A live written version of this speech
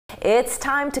It's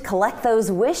time to collect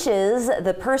those wishes.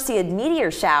 The Perseid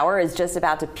Meteor Shower is just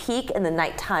about to peak in the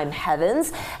nighttime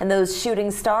heavens, and those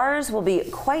shooting stars will be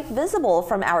quite visible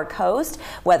from our coast,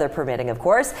 weather permitting, of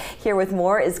course. Here with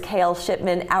more is Cale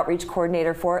Shipman, Outreach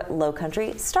Coordinator for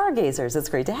Lowcountry Stargazers. It's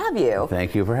great to have you.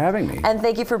 Thank you for having me. And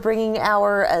thank you for bringing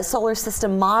our solar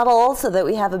system model so that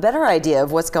we have a better idea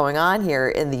of what's going on here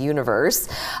in the universe.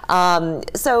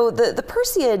 So the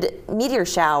Perseid Meteor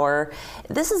Shower,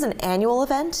 this is an annual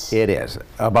event? It is.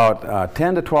 About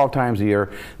 10 to 12 times a year,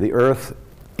 the Earth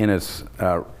in its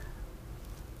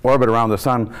orbit around the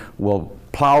sun will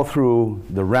plow through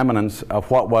the remnants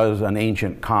of what was an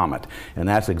ancient comet. And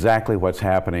that's exactly what's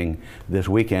happening this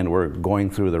weekend. We're going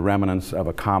through the remnants of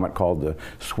a comet called the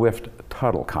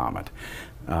Swift-Tuttle comet.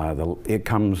 It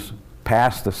comes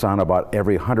past the sun about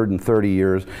every 130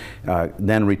 years,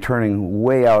 then returning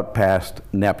way out past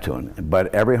Neptune.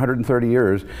 But every 130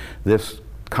 years, this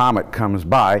comet comes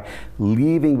by,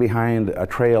 leaving behind a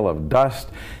trail of dust,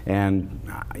 and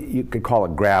you could call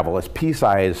it gravel. It's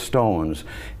pea-sized stones.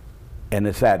 And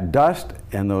it's that dust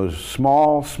and those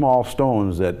small, small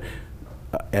stones that,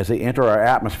 as they enter our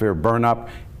atmosphere, burn up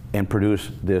and produce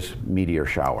this meteor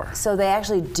shower. So they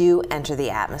actually do enter the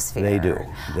atmosphere? They do.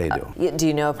 They do. Do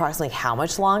you know approximately how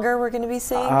much longer we're going to be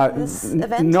seeing this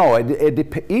event? No.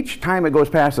 Each time it goes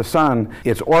past the sun,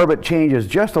 its orbit changes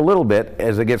just a little bit.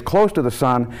 As it gets close to the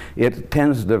sun, it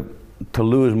tends to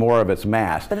lose more of its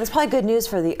mass. But that's probably good news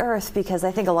for the Earth, because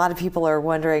I think a lot of people are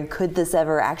wondering, could this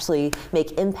ever actually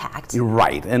make impact? You're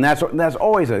right. And that's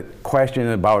always a question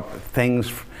about things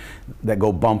that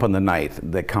go bump in the night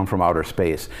that come from outer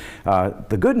space.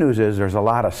 The good news is there's a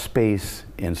lot of space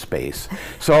in space.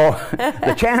 So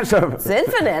the chance of... It's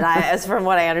infinite, as from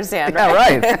what I understand.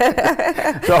 Right?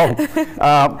 Yeah,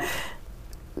 right. So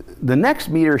the next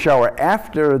meteor shower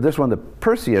after this one, the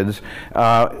Perseids,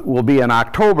 will be in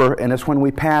October, and it's when we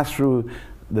pass through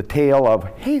the tail of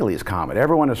Halley's Comet.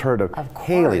 Everyone has heard of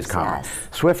Halley's Comet. Yes.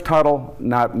 Swift-Tuttle,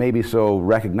 not maybe so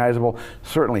recognizable.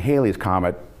 Certainly Halley's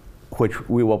Comet, which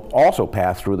we will also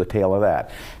pass through the tail of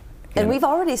that. And we've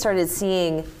already started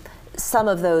seeing some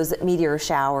of those meteor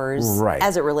showers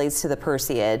as it relates to the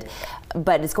Perseid,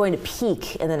 but it's going to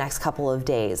peak in the next couple of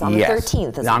days, on the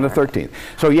 13th. On the 13th.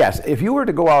 So yes, if you were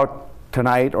to go out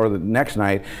tonight or the next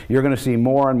night, you're going to see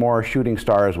more and more shooting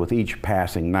stars with each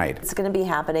passing night. It's going to be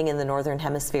happening in the northern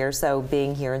hemisphere, so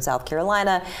being here in South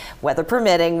Carolina, weather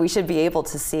permitting, we should be able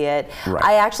to see it. Right.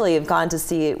 I actually have gone to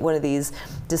see one of these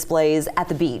displays at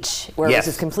the beach where it was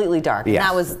just completely dark. And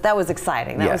that was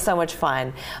exciting. That was so much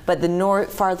fun. But the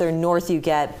farther north you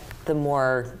get, the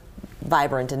more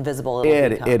vibrant and visible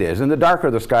it is. And the darker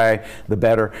the sky, the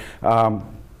better.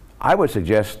 I would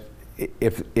suggest,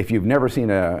 if you've never seen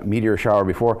a meteor shower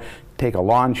before, take a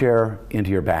lawn chair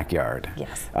into your backyard.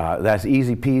 Yes. That's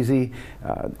easy peasy,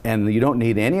 and you don't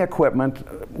need any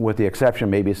equipment with the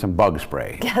exception maybe some bug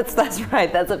spray. Yes, that's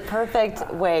right. That's a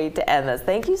perfect way to end this.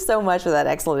 Thank you so much for that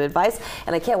excellent advice,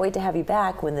 and I can't wait to have you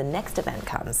back when the next event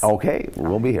comes. Okay,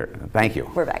 we'll be here. Thank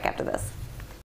you. We're back after this.